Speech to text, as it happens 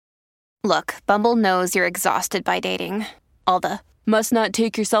Look, Bumble knows you're exhausted by dating. All the must not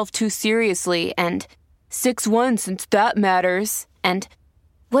take yourself too seriously and 6'1" since that matters. And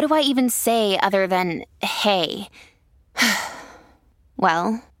what do I even say other than hey?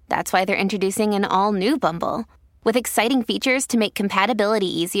 Well, that's why they're introducing an all-new Bumble with exciting features to make compatibility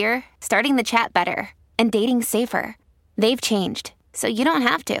easier, starting the chat better, and dating safer. They've changed, so you don't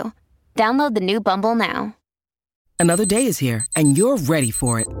have to. Download the new Bumble now. Another day is here, and you're ready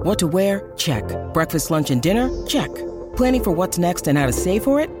for it. What to wear? Check. Breakfast, lunch, and dinner? Check. Planning for what's next and how to save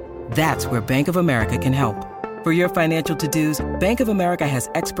for it? That's where Bank of America can help. For your financial to-dos, Bank of America has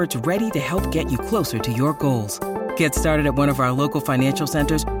experts ready to help get you closer to your goals. Get started at one of our local financial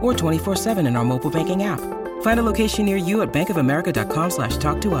centers or 24/7 in our mobile banking app. Find a location near you at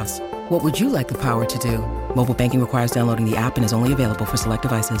bankofamerica.com/talktous. What would you like the power to do? Mobile banking requires downloading the app and is only available for select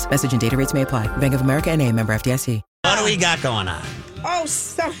devices. Message and data rates may apply. Bank of America N.A., member FDIC. What do we got going on? Oh,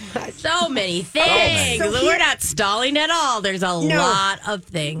 so much. So many things. So We're not stalling at all. There's a lot of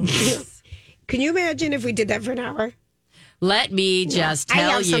things. Can you imagine if we did that for an hour? Let me just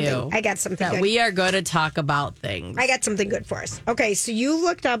tell you. I got something that good. we are going to talk about things. I got something good for us. Okay, so you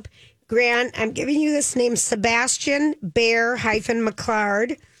looked up, Grant, I'm giving you this name, Sebastian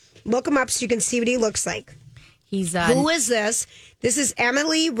Bear-McLeod. Look him up so you can see what he looks like. He's Who is this? This is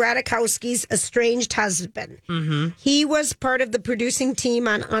Emily Ratajkowski's estranged husband. Mm-hmm. He was part of the producing team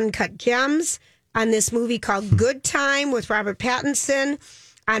on Uncut Gems, on this movie called Good Time with Robert Pattinson,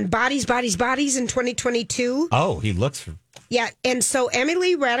 on Bodies, Bodies, Bodies in 2022. Oh, he looks... Yeah, and so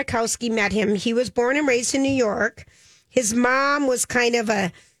Emily Ratajkowski met him. He was born and raised in New York. His mom was kind of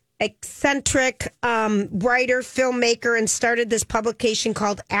a eccentric writer, filmmaker, and started this publication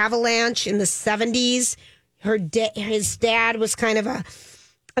called Avalanche in the 70s. His dad was kind of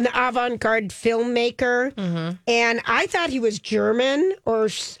an avant-garde filmmaker, and I thought he was German, or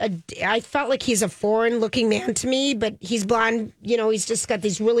I felt like he's a foreign-looking man to me, but he's blonde, he's just got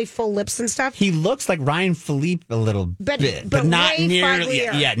these really full lips and stuff. He looks like Ryan Philippe a little bit, but not nearly,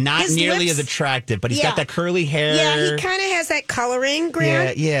 not His nearly lips, as attractive, but he's got that curly hair. Yeah, he kind of has that coloring,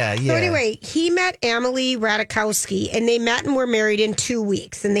 Grant. Yeah. So anyway, he met Emily Ratajkowski, and they met and were married in 2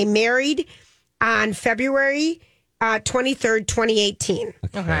 weeks, and they married on February 23rd, 2018.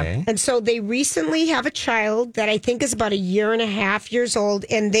 Okay. And so they recently have a child that I think is about 1.5 years old,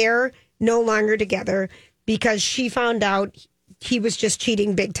 and they're no longer together because she found out he was just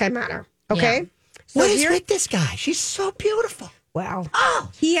cheating big time on her. Okay? Yeah. So what is with this guy? She's so beautiful. Well,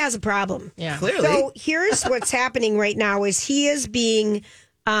 he has a problem. Yeah. Clearly. So here's what's happening right now is he is being...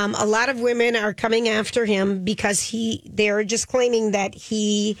 a lot of women are coming after him because they're just claiming that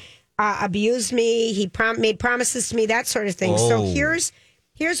he... abused me. He made promises to me, that sort of thing. So here's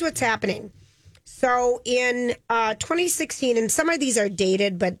what's happening. So in 2016, and some of these are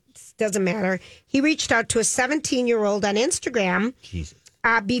dated, but it doesn't matter. He reached out to a 17-year-old on Instagram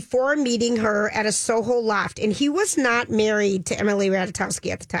before meeting her at a Soho loft, and he was not married to Emily Ratajkowski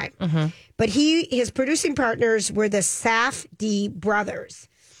at the time. But his producing partners were the Safdie brothers.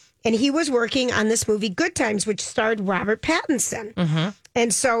 And he was working on this movie, Good Times, which starred Robert Pattinson.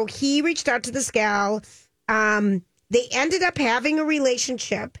 And so he reached out to this gal. They ended up having a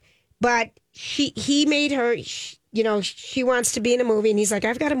relationship, but he made her, she wants to be in a movie. And he's like,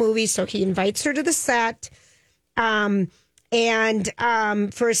 I've got a movie. So he invites her to the set. And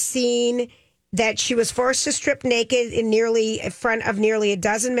for a scene that she was forced to strip naked in front of nearly a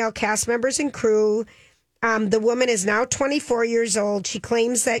dozen male cast members and crew. The woman is now 24 years old. She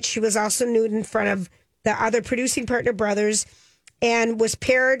claims that she was also nude in front of the other producing partner brothers and was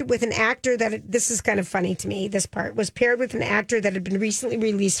paired with an actor this is kind of funny to me, this part, was paired with an actor that had been recently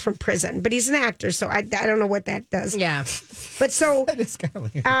released from prison. But he's an actor, so I don't know what that does. Yeah. But so... That is kind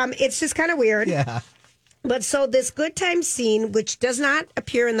of weird. It's just kind of weird. Yeah. But so this Good Time scene, which does not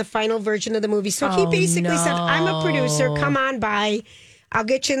appear in the final version of the movie. So he basically said, I'm a producer, come on by. I'll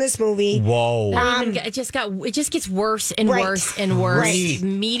get you in this movie. Whoa. It just gets worse and worse and worse. Right.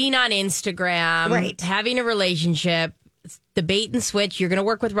 Meeting on Instagram, having a relationship, the bait and switch. You're going to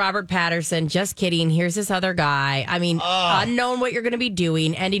work with Robert Pattinson. Just kidding. Here's this other guy. I mean, unknown what you're going to be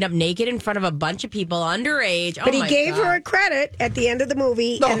doing, ending up naked in front of a bunch of people underage. But he gave her a credit at the end of the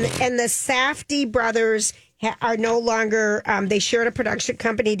movie, and the Safdie brothers are no longer, they shared a production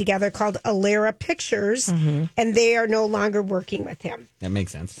company together called Alera Pictures, and they are no longer working with him. That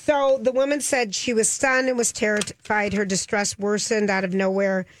makes sense. So the woman said she was stunned and was terrified. Her distress worsened out of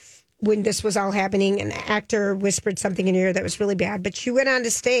nowhere when this was all happening. An actor whispered something in her ear that was really bad. But she went on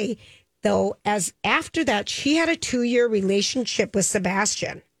to stay, though, as after that, she had a 2-year relationship with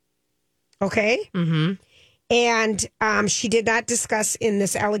Sebastian. Okay? Mm-hmm. And she did not discuss in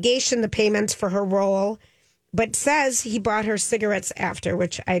this allegation the payments for her role, but says he bought her cigarettes after,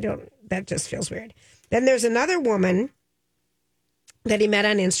 which that just feels weird. Then there's another woman that he met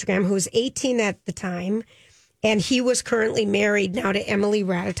on Instagram who was 18 at the time, and he was currently married now to Emily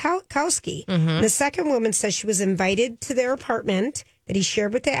Ratajkowski. The second woman says she was invited to their apartment that he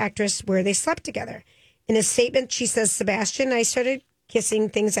shared with the actress where they slept together. In a statement, she says, Sebastian and I started kissing.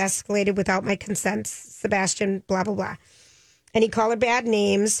 Things escalated without my consent. Sebastian, blah, blah, blah. And he called her bad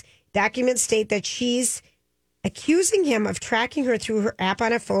names. Documents state that she's accusing him of tracking her through her app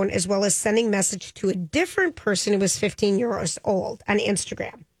on her phone, as well as sending message to a different person who was 15 years old on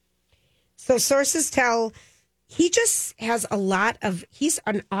Instagram. So sources tell he just has he's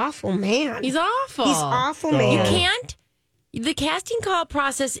an awful man. He's awful. He's awful, man. You can't. The casting call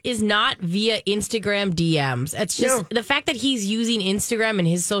process is not via Instagram DMs. It's just the fact that he's using Instagram and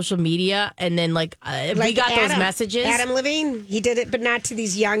his social media, and then we got those messages. Adam Levine, he did it, but not to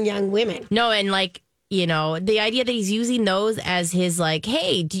these young women. No, and the idea that he's using those as his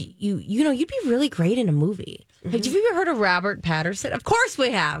hey, you'd be really great in a movie. Mm-hmm. Have you ever heard of Robert Patterson? Of course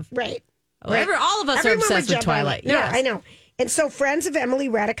we have. Right. All of us are obsessed with Twilight. No, yes. I know. And so friends of Emily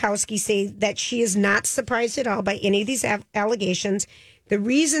Ratajkowski say that she is not surprised at all by any of these allegations. The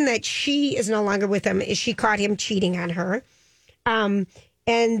reason that she is no longer with him is she caught him cheating on her. And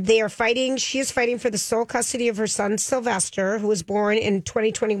they are fighting. She is fighting for the sole custody of her son, Sylvester, who was born in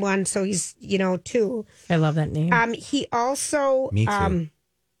 2021. So he's, 2. I love that name. He also... Me too.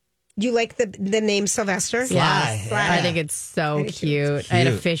 You like the name Sylvester? Yeah. I think it's so cute. I had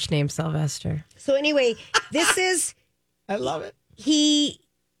a fish named Sylvester. So anyway, this is... I love it.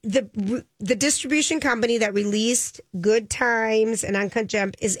 The distribution company that released Good Times and Uncut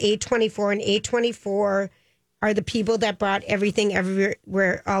Gem is A24, and A24 are the people that brought Everything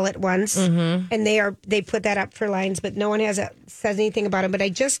Everywhere All at Once, and they put that up for lines, but no one says anything about him. But I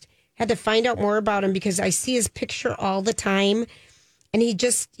just had to find out more about him because I see his picture all the time, and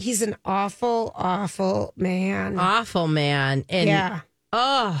he's an awful, awful man. Awful man, and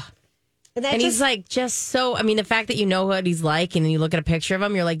And he's just so, the fact that you know what he's like and then you look at a picture of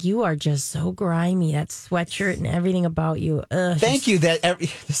him, you're like, you are just so grimy. That sweatshirt and everything about you. Thank you.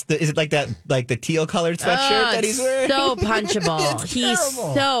 Is it like that, like the teal colored sweatshirt that he's wearing? So punchable. He's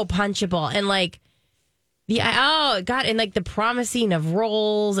so punchable. And the promising of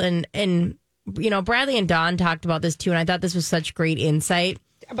roles and Bradley and Dawn talked about this too. And I thought this was such great insight.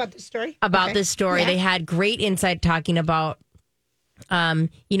 About this story? This story. Yeah. They had great insight talking about,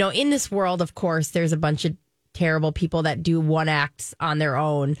 in this world, of course, there's a bunch of terrible people that do one acts on their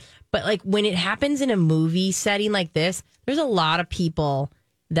own. But when it happens in a movie setting like this, there's a lot of people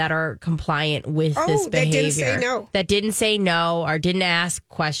that are compliant with this behavior. That didn't say no or didn't ask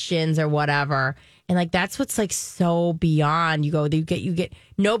questions or whatever. And that's what's so beyond. You get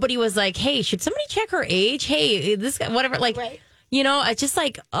nobody was like, hey, should somebody check her age? Hey, this guy, whatever. Right. It's just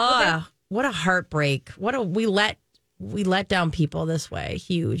what a heartbreak. We let down people this way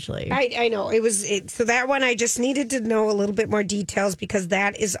hugely. I know. So that one, I just needed to know a little bit more details because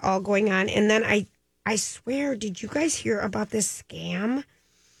that is all going on. And then I swear, did you guys hear about this scam?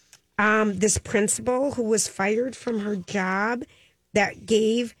 This principal who was fired from her job that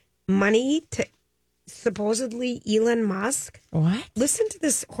gave money to supposedly Elon Musk. What? Listen to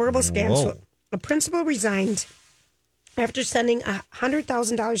this horrible scam. So a principal resigned after sending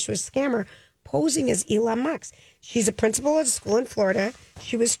 $100,000 to a scammer posing as Elon Musk. She's a principal at a school in Florida.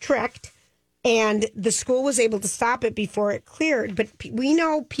 She was tricked, and the school was able to stop it before it cleared. But we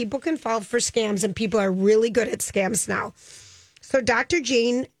know people can fall for scams, and people are really good at scams now. So Dr.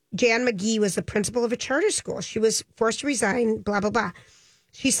 Jan McGee was the principal of a charter school. She was forced to resign, blah, blah, blah.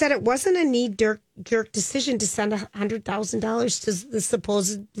 She said it wasn't a knee-jerk decision to send $100,000 to the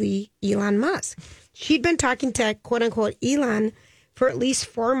supposedly Elon Musk. She'd been talking to, quote-unquote, Elon for at least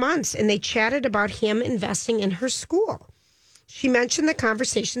 4 months, and they chatted about him investing in her school. She mentioned the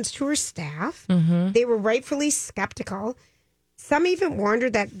conversations to her staff. Mm-hmm. They were rightfully skeptical. Some even warned her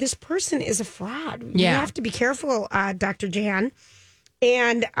that this person is a fraud. Yeah. You have to be careful, Dr. Jan.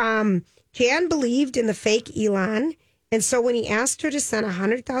 And Jan believed in the fake Elon, and so when he asked her to send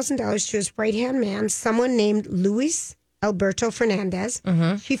 $100,000 to his right-hand man, someone named Luis Alberto Fernandez,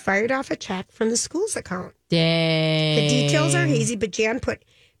 she fired off a check from the school's account. Dang. The details are hazy, but Jan put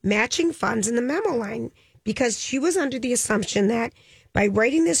matching funds in the memo line because she was under the assumption that by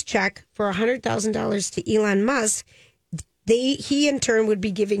writing this check for $100,000 to Elon Musk, he in turn would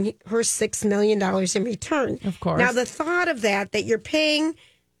be giving her $6 million in return. Of course. Now, the thought of that you're paying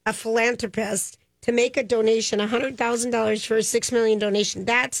a philanthropist to make a donation, $100,000 for a $6 million donation.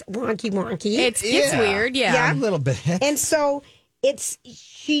 That's wonky. It's weird, yeah. A little bit. And so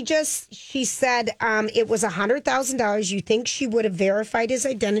she said it was $100,000. You think she would have verified his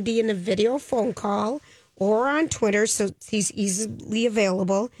identity in a video phone call or on Twitter, so he's easily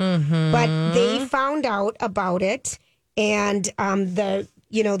available. Mm-hmm. But they found out about it, and the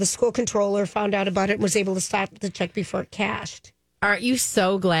school controller found out about it and was able to stop the check before it cashed. Aren't you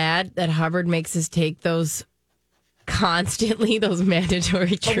so glad that Hubbard makes us take those constantly, those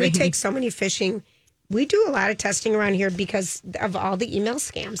mandatory trainings? We take so many phishing. We do a lot of testing around here because of all the email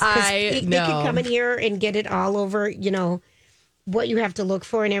scams. They can come in here and get it all over, what you have to look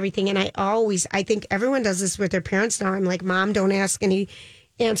for and everything. And I think everyone does this with their parents now. I'm like, Mom, don't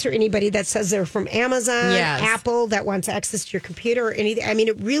answer anybody that says they're from Amazon, Apple, that wants access to your computer or anything. I mean,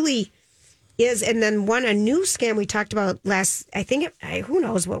 it really is. And then a new scam we talked about who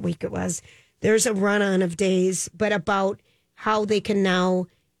knows what week it was. There's a run-on of days, but about how they can now,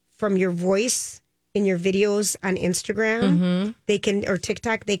 from your voice in your videos on Instagram, they can, or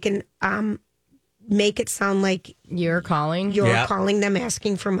TikTok, they can make it sound like you're calling them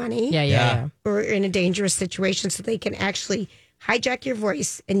asking for money. Yeah. Or in a dangerous situation, so they can actually hijack your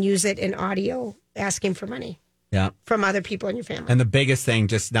voice and use it in audio asking for money. Yeah. From other people in your family. And the biggest thing,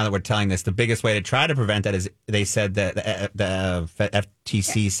 just now that we're telling this, the biggest way to try to prevent that is they said that the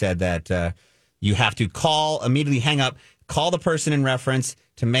FTC said that you have to immediately hang up, call the person in reference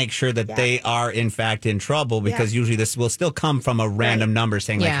to make sure that they are in fact in trouble, because usually this will still come from a random number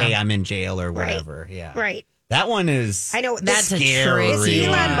saying like, hey, I'm in jail or whatever. Yeah. Right. That one is that's scary. a tricky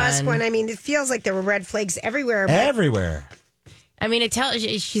one. Elon Musk one. I mean, it feels like there were red flags everywhere. Everywhere. I mean,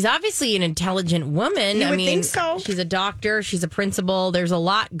 she's obviously an intelligent woman. You would think so. She's a doctor. She's a principal. There's a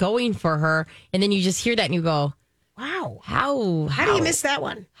lot going for her. And then you just hear that and you go, wow. How do you miss that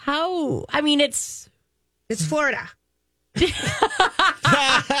one? How? I mean, it's Florida. They're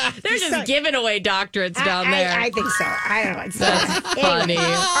just giving away doctorates down there. I think so. I don't know. That's funny. All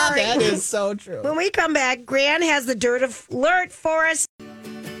right. That is so true. When we come back, Gran has the dirt alert for us.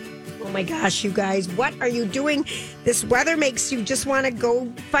 Oh my gosh, you guys, what are you doing? This weather makes you just want to go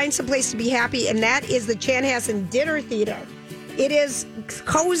find some place to be happy, and that is the Chanhassen Dinner Theater. It is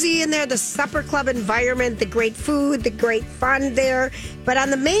cozy in there, the supper club environment, the great food, the great fun there. But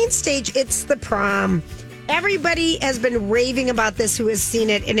on the main stage, it's the prom. Everybody has been raving about this who has seen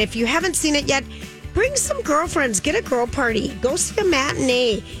it. And if you haven't seen it yet, bring some girlfriends, get a girl party, go see a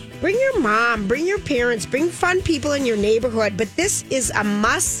matinee. Bring your mom, bring your parents, bring fun people in your neighborhood. But this is a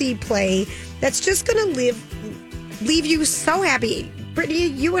must-see play that's just going to leave you so happy. Brittany,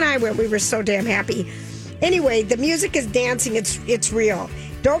 you and I went, we were so damn happy. Anyway, the music is dancing. It's real.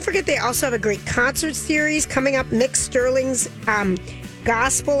 Don't forget, they also have a great concert series coming up. Mick Sterling's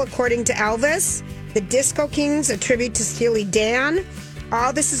Gospel According to Elvis. The Disco Kings, a tribute to Steely Dan.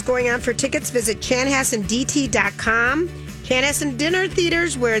 All this is going on. For tickets, visit chanhassendt.com. Chanhassen Dinner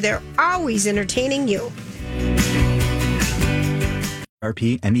Theaters, where they're always entertaining you.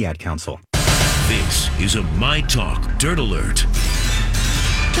 RP and the Ad Council. This is a My Talk Dirt Alert.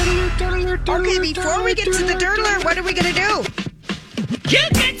 Okay, before we get to the Dirt Alert, what are we going to do? You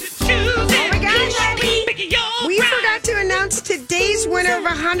get to choose it. Oh my gosh. We forgot to announce today's winner of a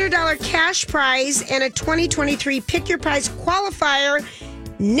 $100 cash prize and a 2023 Pick Your Prize qualifier.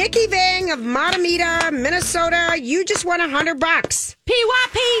 Nikki Vang of Matamita, Minnesota. You just won $100.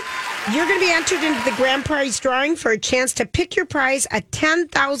 PYP. You're going to be entered into the grand prize drawing for a chance to pick your prize, a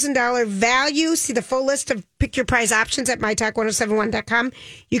 $10,000 value. See the full list of Pick Your Prize options at mytalk1071.com.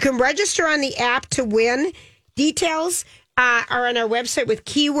 You can register on the app to win. Details are on our website with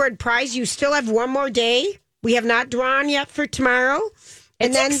keyword prize. You still have one more day. We have not drawn yet for tomorrow.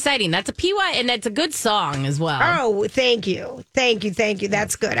 And it's exciting. That's a PY, and it's a good song as well. Oh, thank you.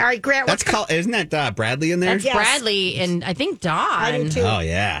 That's good. All right, Grant. Isn't that Bradley in there? That's Bradley and I think Dawn. I do too. Oh,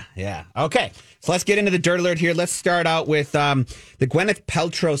 yeah. Okay, so let's get into the Dirt Alert here. Let's start out with the Gwyneth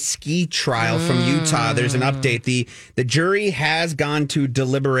Paltrow ski trial from Utah. There's an update. The jury has gone to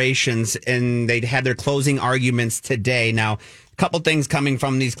deliberations, and they had their closing arguments today. Now, a couple things coming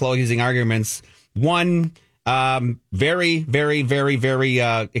from these closing arguments. One, very, very, very, very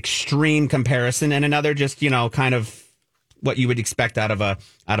extreme comparison, and another just kind of what you would expect out of a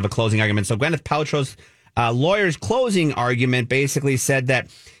closing argument. So Gwyneth Paltrow's lawyer's closing argument basically said that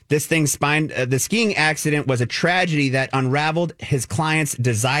this the skiing accident was a tragedy that unraveled his client's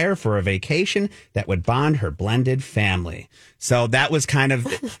desire for a vacation that would bond her blended family. So that was kind of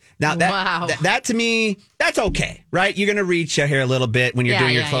now that to me, that's okay, right? You're going to reach here a little bit when you're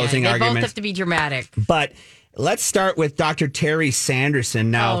doing your closing argument. They both have to be dramatic. But Let's start with Dr. Terry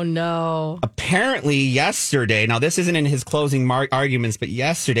Sanderson. Now, oh, no. Apparently yesterday, now this isn't in his closing arguments, but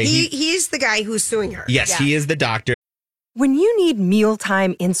yesterday... He's the guy who's suing her. Yes, he is the doctor. When you need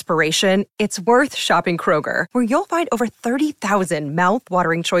mealtime inspiration, it's worth shopping Kroger, where you'll find over 30,000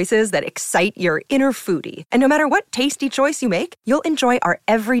 mouth-watering choices that excite your inner foodie. And no matter what tasty choice you make, you'll enjoy our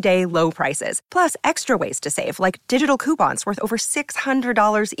everyday low prices, plus extra ways to save, like digital coupons worth over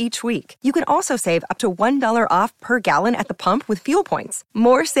 $600 each week. You can also save up to $1 off per gallon at the pump with fuel points.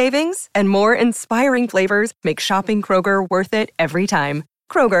 More savings and more inspiring flavors make shopping Kroger worth it every time.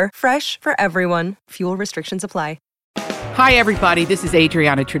 Kroger, fresh for everyone. Fuel restrictions apply. Hi, everybody. This is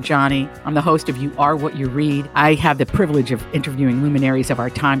Adriana Trajani. I'm the host of You Are What You Read. I have the privilege of interviewing luminaries of our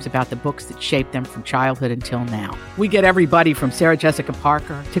times about the books that shaped them from childhood until now. We get everybody from Sarah Jessica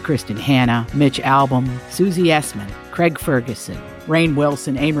Parker to Kristen Hanna, Mitch Albom, Susie Essman, Craig Ferguson, Rainn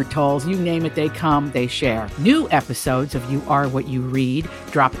Wilson, Amor Tolls, you name it, they come, they share. New episodes of You Are What You Read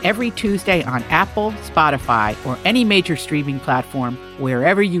drop every Tuesday on Apple, Spotify, or any major streaming platform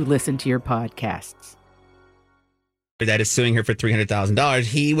wherever you listen to your podcasts. That is suing her for $300,000.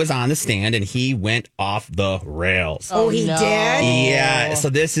 He was on the stand and he went off the rails. Oh, he did? Yeah.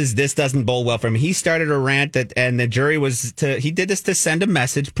 So this doesn't bode well for him. He started a rant and the jury he did this to send a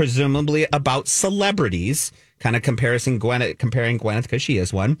message, presumably about celebrities, kind of comparing Gwyneth because she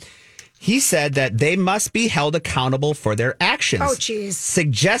is one. He said that they must be held accountable for their actions. Oh, geez.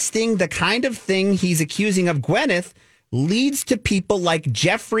 Suggesting the kind of thing he's accusing of Gwyneth leads to people like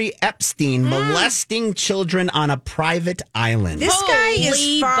Jeffrey Epstein molesting children on a private island. This guy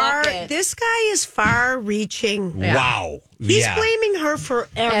is far-reaching. Yeah. Wow. He's blaming her for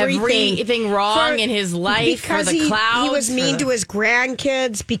everything wrong in his life, because for the clouds. He was mean to his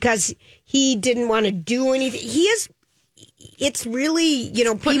grandkids because he didn't want to do anything. It's really,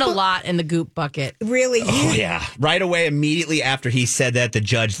 putting a lot in the goop bucket. Really. Oh, yeah. Right away, immediately after he said that, the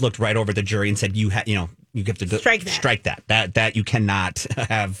judge looked right over the jury and said, you have to strike that. That you cannot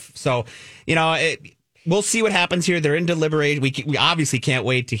have. So, we'll see what happens here. They're in deliberation. We obviously can't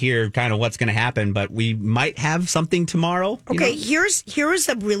wait to hear kind of what's going to happen, but we might have something tomorrow. Okay, here's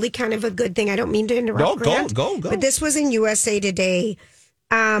a really kind of a good thing. I don't mean to interrupt. Go. But this was in USA Today.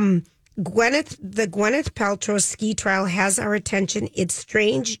 The Gwyneth Paltrow ski trial has our attention. It's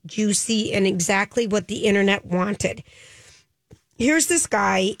strange, juicy, and exactly what the internet wanted. Here's this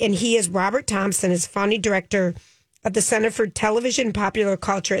guy, and he is Robert Thompson, is founding director of the Center for Television and Popular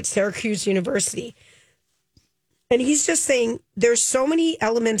Culture at Syracuse University. And he's just saying there's so many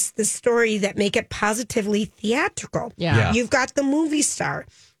elements to the story that make it positively theatrical. Yeah. You've got the movie star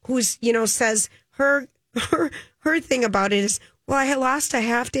who's, says her thing about it is, well, I had lost a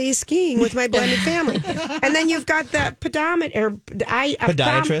half day skiing with my blended family. And then you've got the podiatrist.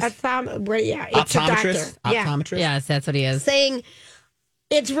 Optometrist. Yes, that's what he is. Saying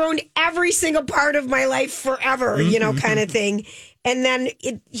it's ruined every single part of my life forever, kind of thing. And then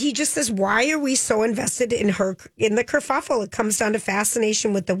he just says, why are we so invested in the kerfuffle? It comes down to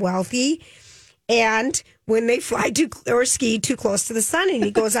fascination with the wealthy and when they fly or ski too close to the sun. And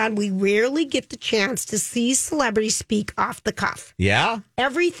he goes on, we rarely get the chance to see celebrities speak off the cuff. Yeah.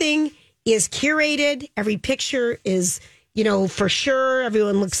 Everything is curated. Every picture is, for sure.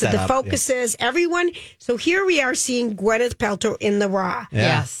 Everyone looks at the focuses. Yeah. Everyone. So here we are seeing Gwyneth Paltrow in the raw. Yeah.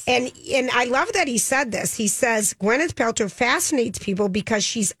 Yes. And I love that he said this. He says Gwyneth Paltrow fascinates people because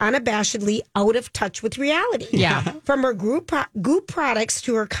she's unabashedly out of touch with reality. Yeah. From her goop products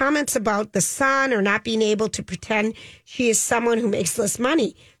to her comments about the sun or not being able to pretend she is someone who makes less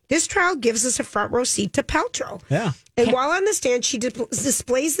money. This trial gives us a front row seat to Paltrow. Yeah. And while on the stand, she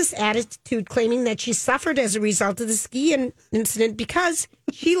displays this attitude, claiming that she suffered as a result of the ski incident because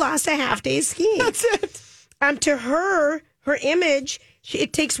she lost a half day of skiing. That's it. To her image,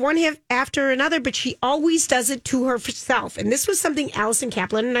 it takes one hit after another, but she always does it to herself. And this was something Allison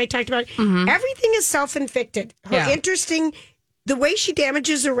Kaplan and I talked about. Mm-hmm. Everything is self-inflicted. The way she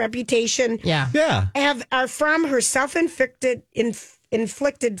damages her reputation are from her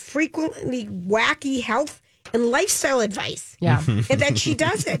self-inflicted, frequently wacky health and lifestyle advice. Yeah. And that she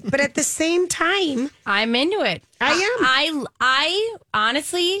does it. But at the same time, I'm into it. I am. I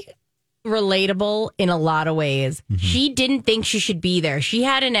honestly, relatable in a lot of ways. Mm-hmm. She didn't think she should be there. She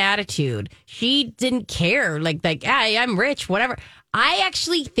had an attitude. She didn't care. Like, hey, I'm rich, whatever. I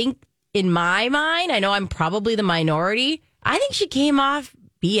actually think in my mind, I know I'm probably the minority, I think she came off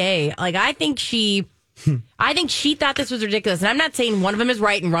BA. Like, I think she I think she thought this was ridiculous. And I'm not saying one of them is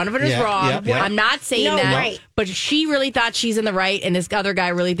right and one of them is wrong. Yeah. I'm not saying that. Right. But she really thought she's in the right, and this other guy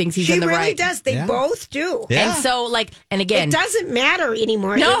really thinks he's in the right. She really does. They both do. Yeah. And so, and again, it doesn't matter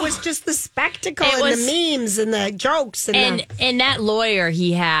anymore. No. It was just the spectacle and the memes and the jokes. And that lawyer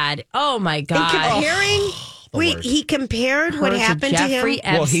he had, oh my God. And comparing... he compared what happened to him.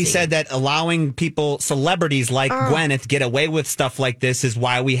 Epstein. Well, he said that allowing celebrities like Gwyneth get away with stuff like this is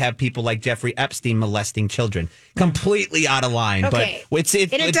why we have people like Jeffrey Epstein molesting children. Completely out of line. Okay. But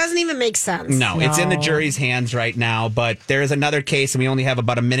it doesn't even make sense. No, it's in the jury's hands right now. But there is another case, and we only have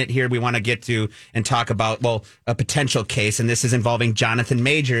about a minute here we want to get to and talk about, a potential case. And this is involving Jonathan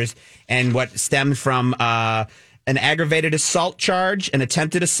Majors and what stemmed from... an aggravated assault charge, an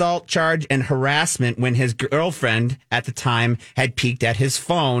attempted assault charge, and harassment when his girlfriend at the time had peeked at his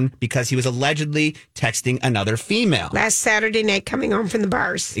phone because he was allegedly texting another female. Last Saturday night coming home from the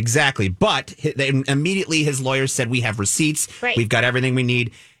bars. Exactly. But immediately his lawyers said, we have receipts. Right. We've got everything we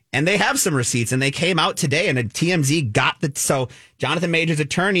need. And they have some receipts, and they came out today, and TMZ got so Jonathan Major's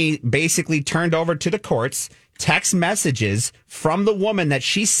attorney basically turned over to the courts text messages from the woman that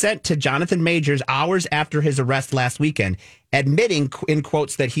she sent to Jonathan Majors hours after his arrest last weekend, admitting, in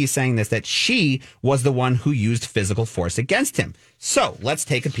quotes that he's saying this, that she was the one who used physical force against him. So let's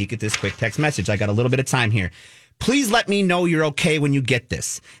take a peek at this quick text message. I got a little bit of time here. Please let me know you're okay when you get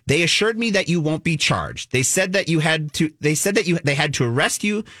this. They assured me that you won't be charged. They said that they had to arrest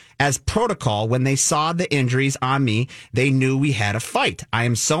you as protocol when they saw the injuries on me. They knew we had a fight. I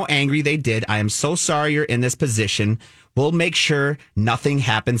am so angry they did. I am so sorry you're in this position. We'll make sure nothing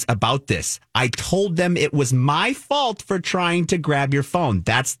happens about this. I told them it was my fault for trying to grab your phone.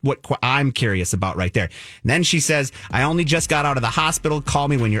 That's what I'm curious about right there. And then she says, I only just got out of the hospital. Call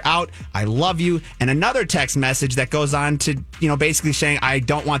me when you're out. I love you. And another text message that goes on to, basically saying, I've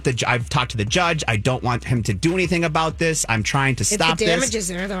talked to the judge. I don't want him to do anything about this. I'm trying to stop this. The damage is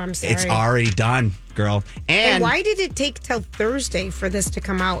there, though. I'm sorry. It's already done, girl. And why did it take till Thursday for this to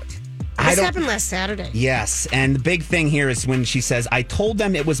come out? This happened last Saturday. Yes. And the big thing here is when she says, I told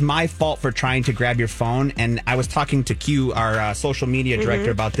them it was my fault for trying to grab your phone. And I was talking to Q, our social media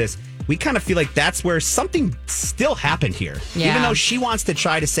director, about this. We kind of feel like that's where something still happened here. Yeah. Even though she wants to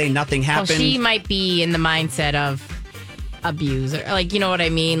try to say nothing happened. Well, she might be in the mindset of abuse, or you know what I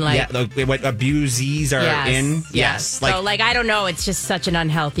mean? What abusees are in. Yes. So I don't know. It's just such an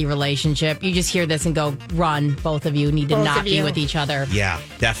unhealthy relationship. You just hear this and go, run. Both of you need to not be with each other. Yeah,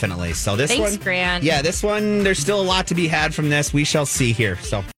 definitely. So Thanks, Grant. Yeah, this one, there's still a lot to be had from this. We shall see here.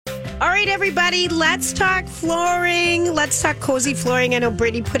 So. All right, everybody, let's talk flooring. Let's talk cozy flooring. I know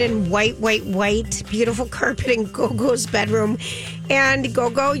Brittany put in white, beautiful carpet in Gogo's bedroom. And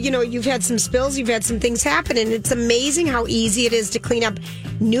Gogo, you've had some spills, you've had some things happen, and it's amazing how easy it is to clean up.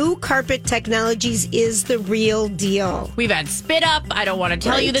 New Carpet Technologies is the real deal. We've had spit up. I don't want to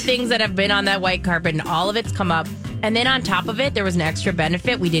tell you the things that have been on that white carpet, and all of it's come up. And then on top of it, there was an extra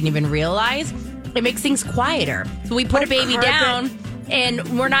benefit we didn't even realize. It makes things quieter. So we put a baby down,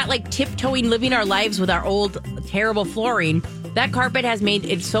 and we're not tiptoeing, living our lives with our old, terrible flooring. That carpet has made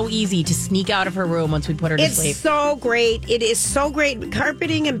it so easy to sneak out of her room once we put her to sleep. It's so great. It is so great.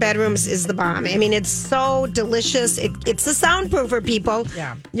 Carpeting in bedrooms is the bomb. I mean, it's so delicious. It's a soundproofer, people.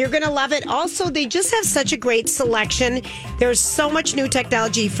 Yeah. You're going to love it. Also, they just have such a great selection. There's so much new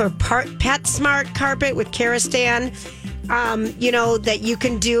technology for PetSmart carpet with Kerastan. That you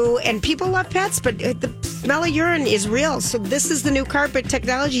can do. And people love pets, but the smell of urine is real. So this is the new carpet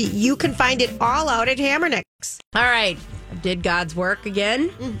technology. You can find it all out at Hammernecks. All right. Did God's work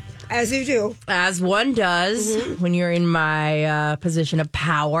again. As you do. As one does when you're in my position of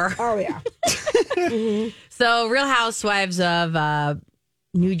power. Oh, yeah. So Real Housewives of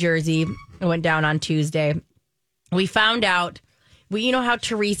New Jersey went down on Tuesday. We found out, you know how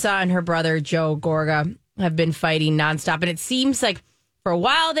Teresa and her brother Joe Gorga have been fighting nonstop. And it seems like for a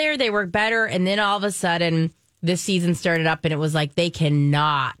while there, they were better. And then all of a sudden, this season started up and it was like they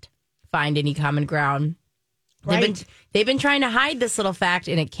cannot find any common ground. Right. They've been trying to hide this little fact,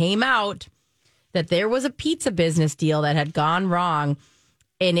 and it came out that there was a pizza business deal that had gone wrong.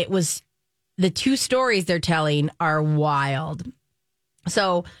 And it was the two stories they're telling are wild.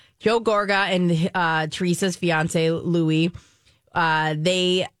 So Joe Gorga and Teresa's fiance, Louis,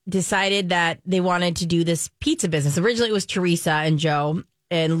 they decided that they wanted to do this pizza business. Originally, it was Teresa and Joe,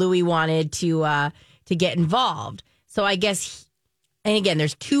 and Louis wanted to get involved. So I guess, and again,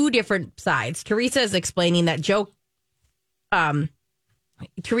 there's two different sides. Teresa's explaining that Joe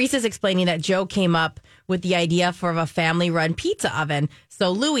came up with the idea for a family-run pizza oven. So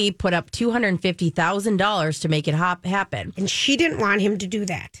Louis put up $250,000 to make it happen. And she didn't want him to do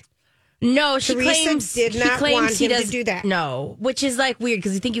that. No, she Teresa claims did not want him to do that. No, which is like weird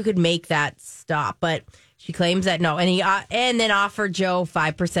because you think you could make that stop, but she claims that no, and he and then offered Joe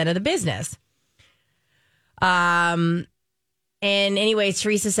 5% of the business. And anyways,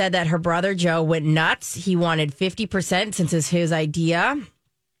 Teresa said that her brother Joe went nuts. He wanted 50% since it's his idea.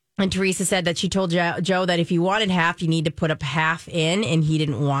 And Teresa said that she told Joe that if he wanted half, you need to put up half in, and he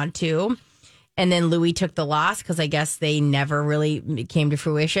didn't want to. And then Louis took the loss because I guess they never really came to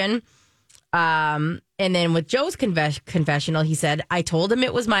fruition. And then with Joe's confessional, he said, I told him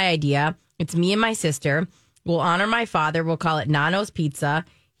it was my idea. It's me and my sister. We'll honor my father. We'll call it Nano's Pizza.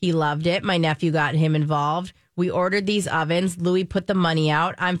 He loved it. My nephew got him involved. We ordered these ovens. Louis put the money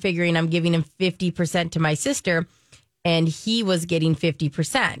out. I'm figuring I'm giving him 50% to my sister, and he was getting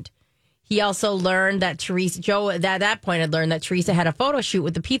 50%. He also learned that Joe at that point had learned that Teresa had a photo shoot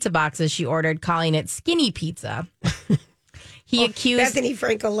with the pizza boxes she ordered, calling it Skinny Pizza. He accused Bethany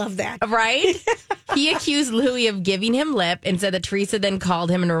Frankel loved that. Right? He accused Louis of giving him lip and said that Teresa then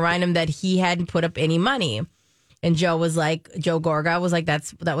called him and reminded him that he hadn't put up any money. And Joe Gorga was like,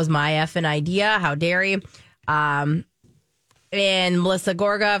 that was my effing idea. How dare you? And Melissa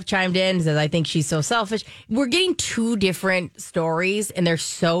Gorga chimed in and says, I think she's so selfish. We're getting two different stories, and they're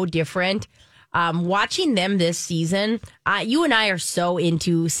so different. Watching them this season, you and I are so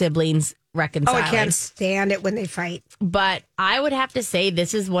into siblings reconciling. Oh, I can't stand it when they fight. But I would have to say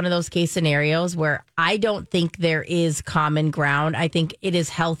this is one of those case scenarios where I don't think there is common ground. I think it is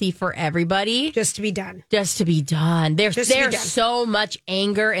healthy for everybody. Just to be done. There's so much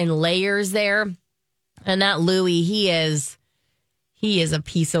anger and layers there. And that Louis, he is a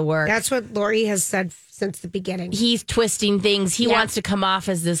piece of work. That's what Lori has said since the beginning. He's twisting things. He wants to come off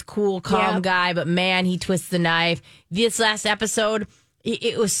as this cool, calm guy, but man, he twists the knife. This last episode,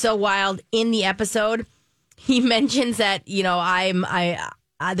 it was so wild. In the episode, he mentions that,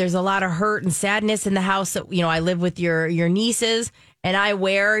 there's a lot of hurt and sadness in the house that, I live with your nieces, and I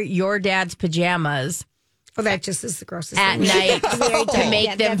wear your dad's pajamas. Oh, that just is the grossest at thing. night to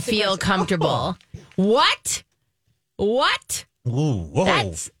make them feel comfortable. What? Ooh, whoa.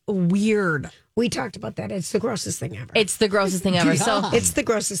 That's weird. We talked about that. It's the grossest thing ever. It's the grossest thing ever. So it's the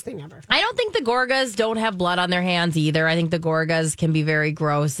grossest thing ever. I don't think the Gorgas don't have blood on their hands either. I think the Gorgas can be very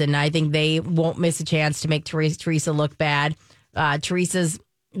gross, and I think they won't miss a chance to make Teresa look bad. Teresa's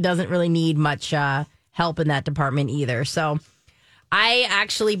doesn't really need much help in that department either. So I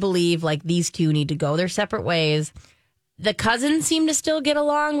actually believe these two need to go their separate ways. The cousins seem to still get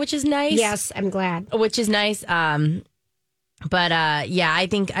along, which is nice. Yes, I'm glad. Which is nice. But I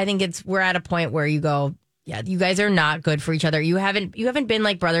think we're at a point where you go, yeah, you guys are not good for each other. You haven't been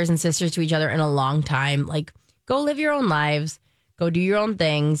like brothers and sisters to each other in a long time. Go live your own lives, go do your own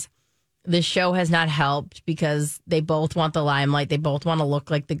things. This show has not helped because they both want the limelight. They both want to look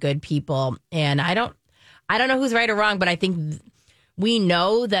like the good people. And I don't know who's right or wrong, but I think we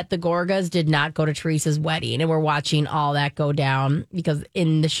know that the Gorgas did not go to Teresa's wedding, and we're watching all that go down because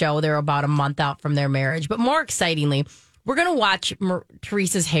in the show they're about a month out from their marriage. But more excitingly, we're going to watch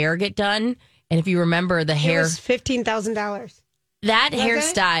Teresa's hair get done. And if you remember, the hair was $15,000. That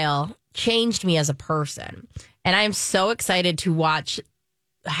hairstyle changed me as a person. And I'm so excited to watch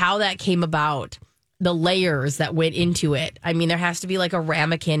how that came about, the layers that went into it. I mean, there has to be a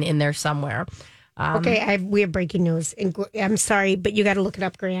ramekin in there somewhere. Okay, we have breaking news. And I'm sorry, but you got to look it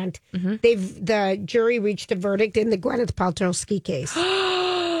up, Grant. Mm-hmm. The jury reached a verdict in the Gwyneth Paltrow ski case.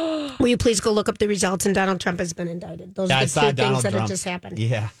 Will you please go look up the results? And Donald Trump has been indicted. Those are the two things that have just happened.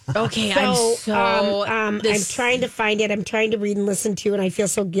 Yeah. Okay, I'm trying to find it. I'm trying to read and listen to, and I feel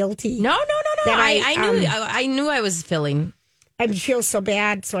so guilty. No. I knew I was feeling. I feel so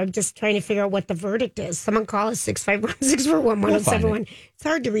bad, so I'm just trying to figure out what the verdict is. Someone call us 651-641-1071. It's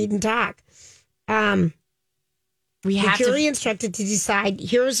hard to read and talk. The jury instructed to decide.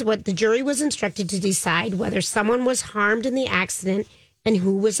 Here's what the jury was instructed to decide: whether someone was harmed in the accident and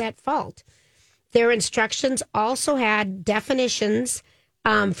who was at fault. Their instructions also had definitions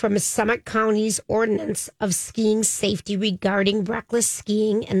from Summit County's ordinance of skiing safety regarding reckless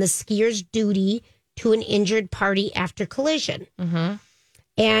skiing and the skier's duty to an injured party after collision. Mm-hmm.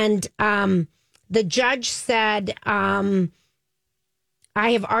 And the judge said,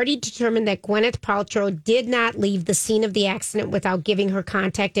 I have already determined that Gwyneth Paltrow did not leave the scene of the accident without giving her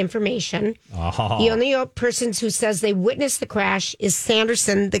contact information. Oh. The only person who says they witnessed the crash is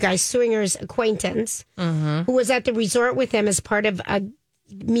Sanderson, the guy suing her's acquaintance, who was at the resort with him as part of a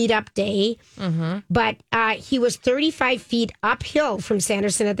meetup day. Mm-hmm. But he was 35 feet uphill from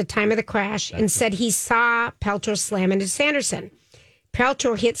Sanderson at the time of the crash and said he saw Paltrow slam into Sanderson.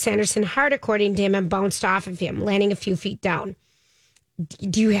 Paltrow hit Sanderson hard, according to him, and bounced off of him, landing a few feet down.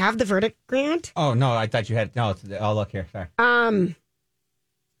 Do you have the verdict, Grant? Oh, no, I thought you had. No, oh, look here. Sorry.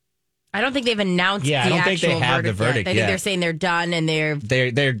 I don't think they've announced the actual verdict. Yeah, I don't think they have the verdict yet. I think they're saying they're done and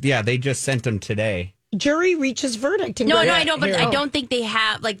they just sent them today. Jury reaches verdict. No, I know, but I don't think they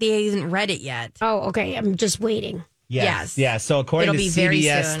have, they haven't read it yet. Oh, okay. I'm just waiting. Yes. Yeah. So according to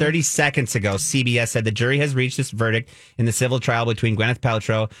CBS, 30 seconds ago, CBS said the jury has reached this verdict in the civil trial between Gwyneth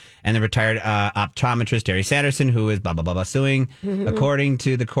Paltrow and the retired optometrist Terry Sanderson, who is blah blah blah, suing. According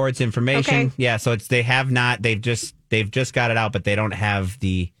to the court's information, Okay. yeah. So they've just got it out, but they don't have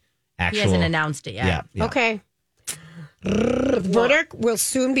the actual. He hasn't announced it yet. Yeah. Okay. Verdict will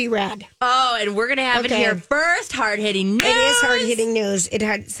soon be read. Oh, and we're gonna have it here first. Hard hitting news. It is hard hitting news. It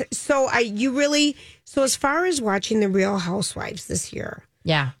had so as far as watching the Real Housewives this year,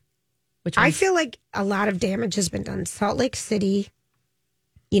 yeah. Which I feel like a lot of damage has been done. Salt Lake City,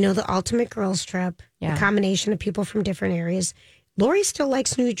 the ultimate girls trip, a combination of people from different areas. Lori still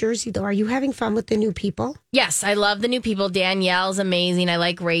likes New Jersey, though. Are you having fun with the new people? Yes, I love the new people. Danielle's amazing. I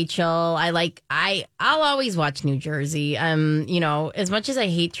like Rachel. I'll always watch New Jersey. As much as I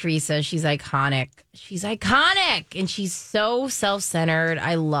hate Teresa, she's iconic. She's iconic, and she's so self-centered.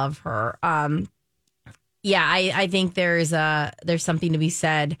 I love her. I think there's something to be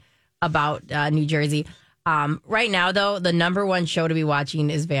said about New Jersey. Right now, though, the number one show to be watching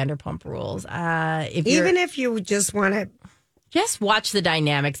is Vanderpump Rules. If you just want to. Just watch the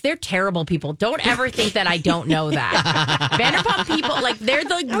dynamics. They're terrible people. Don't ever think that I don't know that. Vanderpump people, they're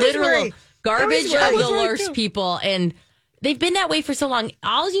the literal garbage of the worst people. And they've been that way for so long.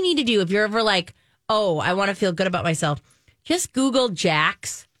 All you need to do, if you're ever I want to feel good about myself, just Google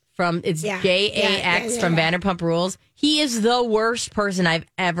Jax Jax from Vanderpump Rules. He is the worst person I've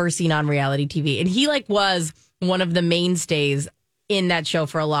ever seen on reality TV. And he was one of the mainstays in that show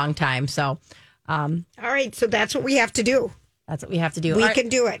for a long time. So, all right. So that's what we have to do. That's what we have to do. We can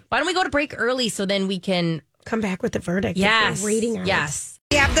do it. Why don't we go to break early so then we can come back with the verdict? Yes. Waiting on yes.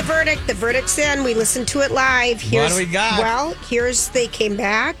 We have the verdict. The verdict's in. We listened to it live. What do we got? Well, they came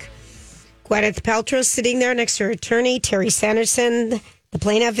back. Gwyneth Paltrow sitting there next to her attorney, Terry Sanderson. The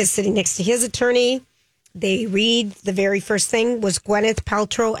plaintiff is sitting next to his attorney. They read the very first thing. Was Gwyneth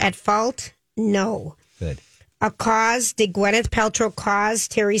Paltrow at fault? No. Good. Did Gwyneth Paltrow cause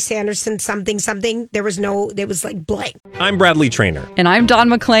Terry Sanderson something? There was blank. I'm Bradley Trainer. And I'm Don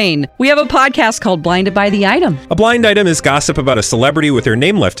McClain. We have a podcast called Blinded by the Item. A blind item is gossip about a celebrity with their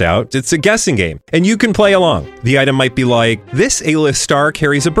name left out. It's a guessing game, and you can play along. The item might be like, this A-list star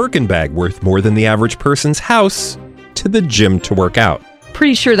carries a Birkin bag worth more than the average person's house to the gym to work out.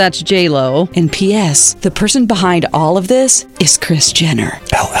 Pretty sure that's J-Lo. And P.S. the person behind all of this is Kris Jenner,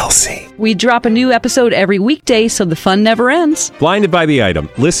 LLC. We drop a new episode every weekday so the fun never ends. Blinded by the Item.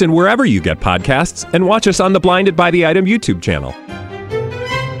 Listen wherever you get podcasts and watch us on the Blinded by the Item YouTube channel.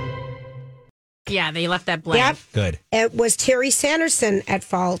 Yeah, they left that blank. Yep. Good. It was Terry Sanderson at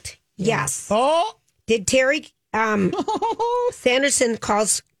fault. Yes. Oh. Did Terry Sanderson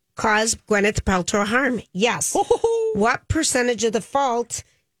cause Gwyneth Paltrow harm? Yes. What percentage of the fault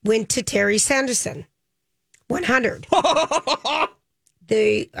went to Terry Sanderson? 100. Gwyneth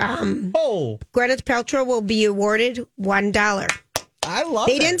Paltrow will be awarded $1. I love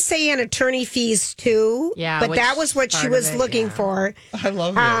They didn't say an attorney fees too, but that was what she was looking for. I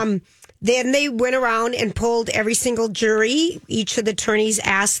love it. Then they went around and polled every single jury. Each of the attorneys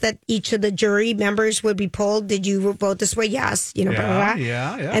asked that each of the jury members would be polled. Did you vote this way? Yes. Blah, blah, blah.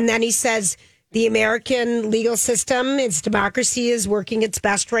 Yeah. And then he says, the American legal system, its democracy is working its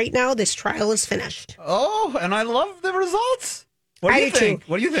best right now. This trial is finished. Oh, and I love the results. What do you think?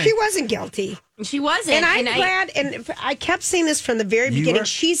 What do you think? She wasn't guilty. She wasn't. And I'm glad, and I kept saying this from the very beginning.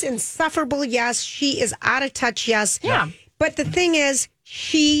 She's insufferable, yes. She is out of touch, yes. Yeah. But the thing is,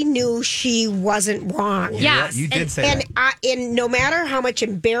 she knew she wasn't wrong. Yes. You did say that. And no matter how much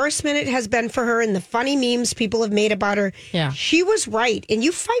embarrassment it has been for her and the funny memes people have made about her, she was right. And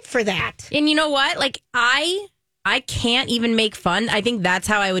you fight for that. And you know what? I can't even make fun. I think that's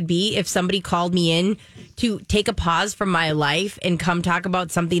how I would be if somebody called me in to take a pause from my life and come talk about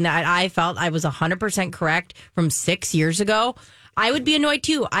something that I felt I was 100% correct from 6 years ago. I would be annoyed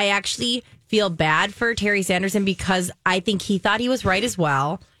too. I actually feel bad for Terry Sanderson because I think he thought he was right as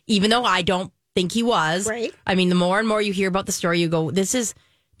well, even though I don't think he was. Right. I mean, the more and more you hear about the story, you go, this is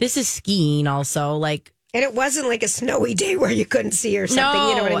skiing also. And it wasn't like a snowy day where you couldn't see or something.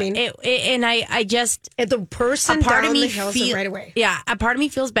 You know what I mean? And I just... the person part down of me the hills right away. Yeah, a part of me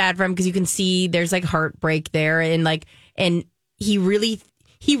feels bad for him because you can see there's heartbreak there. And he really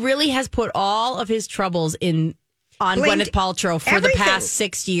has put all of his troubles on Gwyneth Paltrow for the past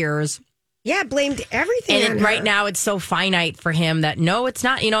 6 years. Yeah, blamed everything on her. Right now it's so finite for him that no, it's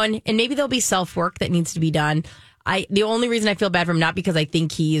not, and maybe there'll be self-work that needs to be done. The only reason I feel bad for him, not because I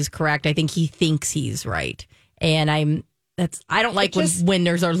think he is correct, I think he thinks he's right. And I don't like when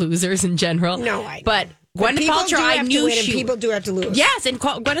winners are losers in general. No, but Gwyneth Paltrow, I knew people do have to lose. Yes, and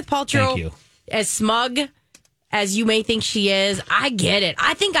Gwyneth Paltrow, as smug as you may think she is, I get it.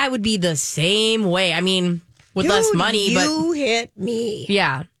 I think I would be the same way. I mean, with less money, but you hit me.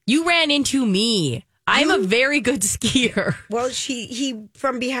 Yeah. You ran into me. I'm a very good skier. Well, he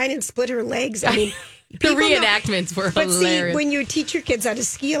from behind and split her legs. I mean, the reenactments were hilarious. See, when you teach your kids how to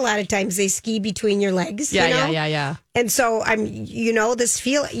ski, a lot of times they ski between your legs. Yeah. And so this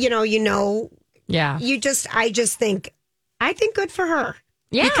feel. Yeah. I just think good for her.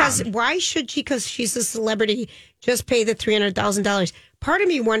 Yeah. Because why should she? Because she's a celebrity. Just pay the $300,000. Part of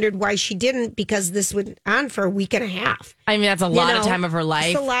me wondered why she didn't, because this went on for a week and a half. I mean, that's a lot of time of her life.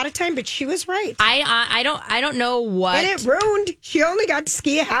 It's a lot of time, but she was right. I don't know what. And it ruined. She only got to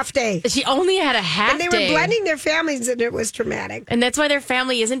ski a half day. She only had a half day. And they were blending their families, and it was traumatic. And that's why their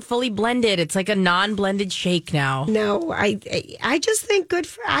family isn't fully blended. It's like a non-blended shake now. No, I just think good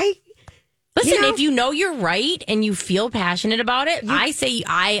for Listen, if you know you're right and you feel passionate about it, I say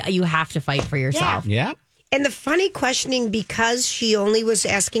you have to fight for yourself. Yeah. And the funny questioning, because she only was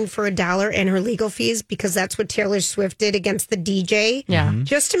asking for $1 and her legal fees, because that's what Taylor Swift did against the DJ. Yeah.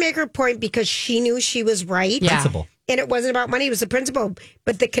 Just to make her point, because she knew she was right. Yeah. Principle. And it wasn't about money, it was a principle.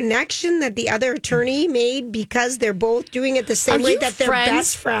 But the connection that the other attorney made, because they're both doing it the same way, that they're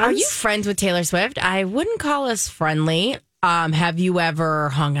best friends. Are you friends with Taylor Swift? I wouldn't call us friendly. Have you ever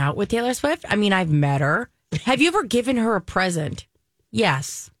hung out with Taylor Swift? I mean, I've met her. Have you ever given her a present?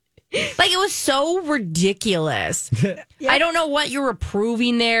 Yes. Like, it was so ridiculous. I don't know what you're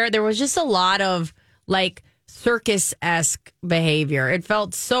approving there. There was just a lot of, like, circus-esque behavior. It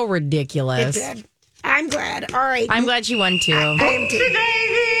felt so ridiculous. It did. I'm glad. All right. I'm glad she won, too. I am, too.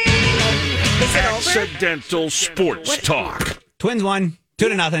 Is it over? Accidental sports talk. Twins won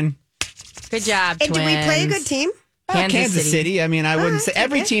 2-0. Good job, and Twins. did we play a good team? Kansas City. I mean, I wouldn't say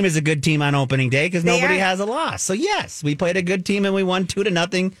every team is a good team on opening day because nobody has a loss. So, yes, we played a good team and we won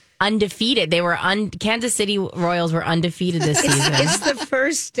 2-0. Undefeated. They were Kansas City Royals were undefeated this season. It's the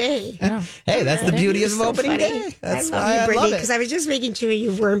first day. Oh. Hey, that's the beauty of opening funny. day. That's I love why you, Brittany, I love because I was just making sure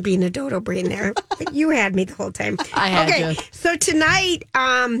you weren't being a dodo brain there. But you had me the whole time. I had you. So tonight,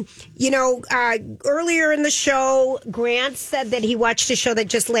 earlier in the show, Grant said that he watched a show that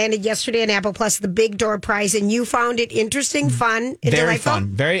just landed yesterday on Apple Plus, the Big Door Prize, and you found it interesting, fun, and very delightful. fun,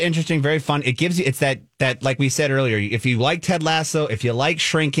 very interesting, very fun. It gives you, it's that like we said earlier, if you like Ted Lasso, if you like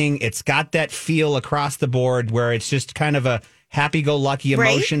Shrinking, it's got that feel across the board where it's just kind of a happy-go-lucky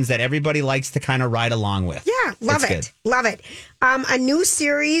emotions that everybody likes to kind of ride along with. Yeah, love it. Love it. A new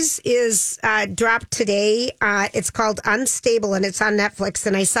series is dropped today. It's called Unstable, and it's on Netflix.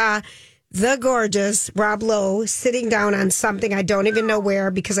 And I saw the gorgeous Rob Lowe sitting down on something I don't even know where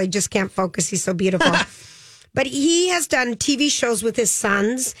because I just can't focus. He's so beautiful. But he has done TV shows with his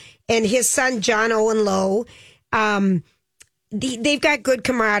sons, and his son, John Owen Lowe. They've got good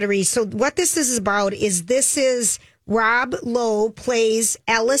camaraderie. So what this is about is Rob Lowe plays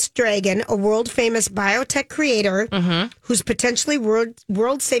Ellis Dragon, a world-famous biotech creator whose potentially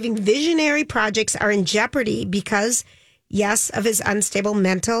world-saving visionary projects are in jeopardy because, yes, of his unstable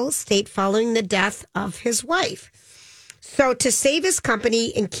mental state following the death of his wife. So to save his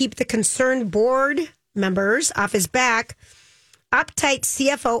company and keep the concerned board members off his back, uptight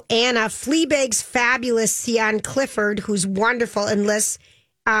CFO Anna Fleabag's fabulous Sian Clifford, who's wonderful, enlists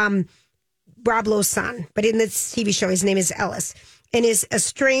Rob Lowe's son, but in this TV show, his name is Ellis, and his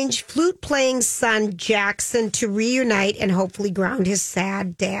estranged flute-playing son, Jackson, to reunite and hopefully ground his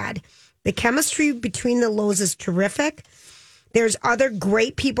sad dad. The chemistry between the Lowes is terrific. There's other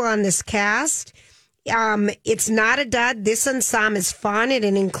great people on this cast. It's not a dud. This ensemble is fun, and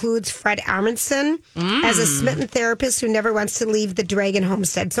it includes Fred Armisen as a smitten therapist who never wants to leave the Dragon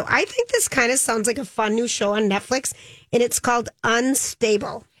homestead. So I think this kind of sounds like a fun new show on Netflix, and it's called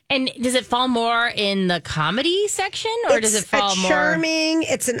Unstable. And does it fall more in the comedy section, or does it fall more charming?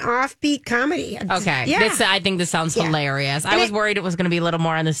 It's an offbeat comedy. Okay, yeah. I think this sounds hilarious. I was worried it was going to be a little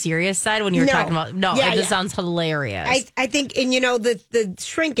more on the serious side when you were talking about. No, this sounds hilarious. I think, and the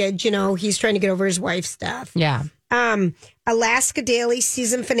shrinkage. He's trying to get over his wife's death. Yeah. Alaska Daily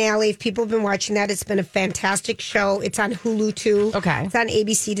season finale. If people have been watching that, it's been a fantastic show. It's on Hulu too. Okay, it's on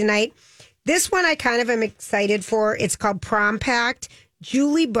ABC tonight. This one I kind of am excited for. It's called Prom Pact.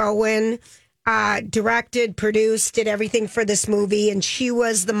 Julie Bowen directed, produced, did everything for this movie, and she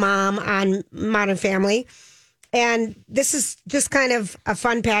was the mom on Modern Family. And this is just kind of a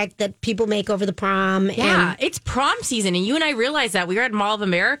fun pack that people make over the prom. Yeah, it's prom season. And you and I realized that. We were at Mall of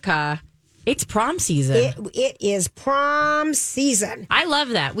America. It's prom season. It is prom season. I love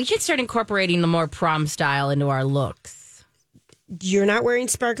that. We should start incorporating the more prom style into our looks. You're not wearing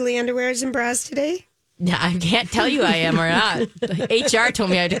sparkly underwears and bras today? No, I can't tell you I am or not. HR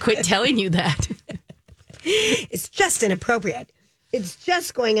told me I had to quit telling you that. It's just inappropriate. It's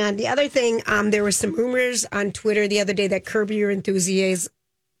just going on. The other thing, there were some rumors on Twitter the other day that Curb Your Enthusiasm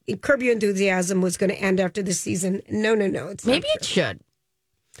was going to end after the season. No. It's Maybe it should.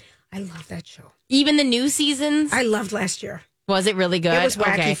 I love that show. Even the new seasons? I loved last year. Was it really good? It was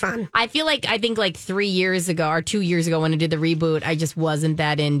wacky fun. I think 3 years ago or 2 years ago when I did the reboot, I just wasn't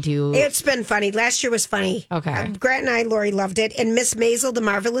that into. It's been funny. Last year was funny. Okay. Grant and I, Lori, loved it. And Miss Maisel, the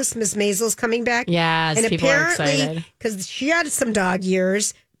marvelous Miss Maisel's coming back. Yes, and people are excited. Because she had some dog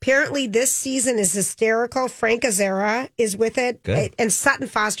years. Apparently, this season is hysterical. Frank Azzara is with it. Good. And Sutton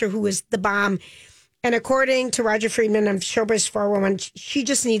Foster, who is the bomb. And according to Roger Friedman of Showbiz 411, she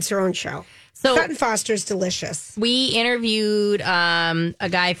just needs her own show. So Sutton Foster is delicious. We interviewed a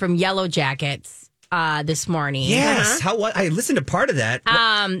guy from Yellow Jackets this morning. Yes. I listened to part of that.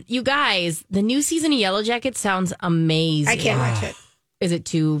 You guys, the new season of Yellow Jackets sounds amazing. I can't watch it. Is it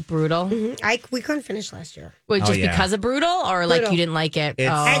too brutal? Mm-hmm. We couldn't finish last year. Wait, just because of brutal, or like you didn't like it?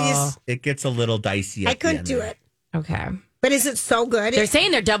 It gets a little dicey. I couldn't do it. Okay. But is it so good? They're saying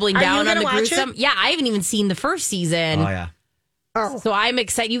they're doubling down on the gruesome. Yeah, I haven't even seen the first season. Oh, yeah. Oh. So I'm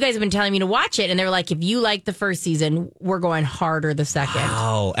excited. You guys have been telling me to watch it, and they were like, if you like the first season, we're going harder the second.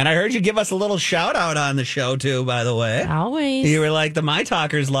 Oh, and I heard you give us a little shout out on the show, too, by the way. Always. You were like, the My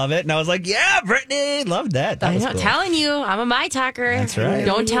Talkers love it. And I was like, yeah, Brittany, loved that. I'm not telling you. I'm a My Talker. That's right.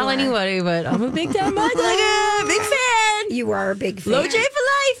 Don't tell anybody, but I'm a big time My Talker. Big fan. You are a big fan. Low J for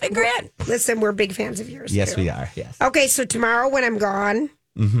life and Grant. Listen, we're big fans of yours. Yes, too. we are. Yes. Okay, so tomorrow when I'm gone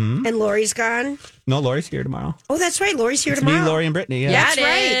and Lori's gone. No, Lori's here tomorrow. Oh, that's right. Lori's here It's tomorrow. me, Lori, and Brittany. Yeah, That's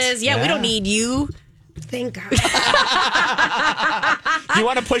right. right. Yeah, we don't need you. Thank God. Do you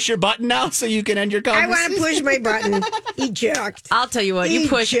want to push your button now so you can end your I conversation? want to push my button. Eject. I'll tell you what, you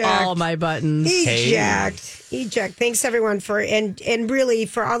push all my buttons. Eject. Eject. Thanks everyone for and really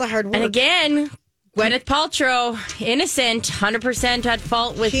for all the hard work. And again, Gwyneth Paltrow, innocent, 100% at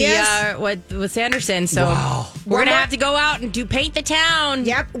fault with with Sanderson. So we're gonna have to go out and paint the town.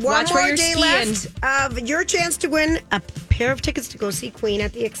 Yep, one Watch where more you're day skiing. left of your chance to win a pair of tickets to go see Queen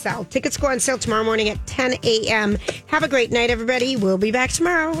at the Excel. Tickets go on sale tomorrow morning at 10 a.m. Have a great night, everybody. We'll be back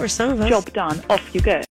tomorrow, or some of us. Job done. Off you go.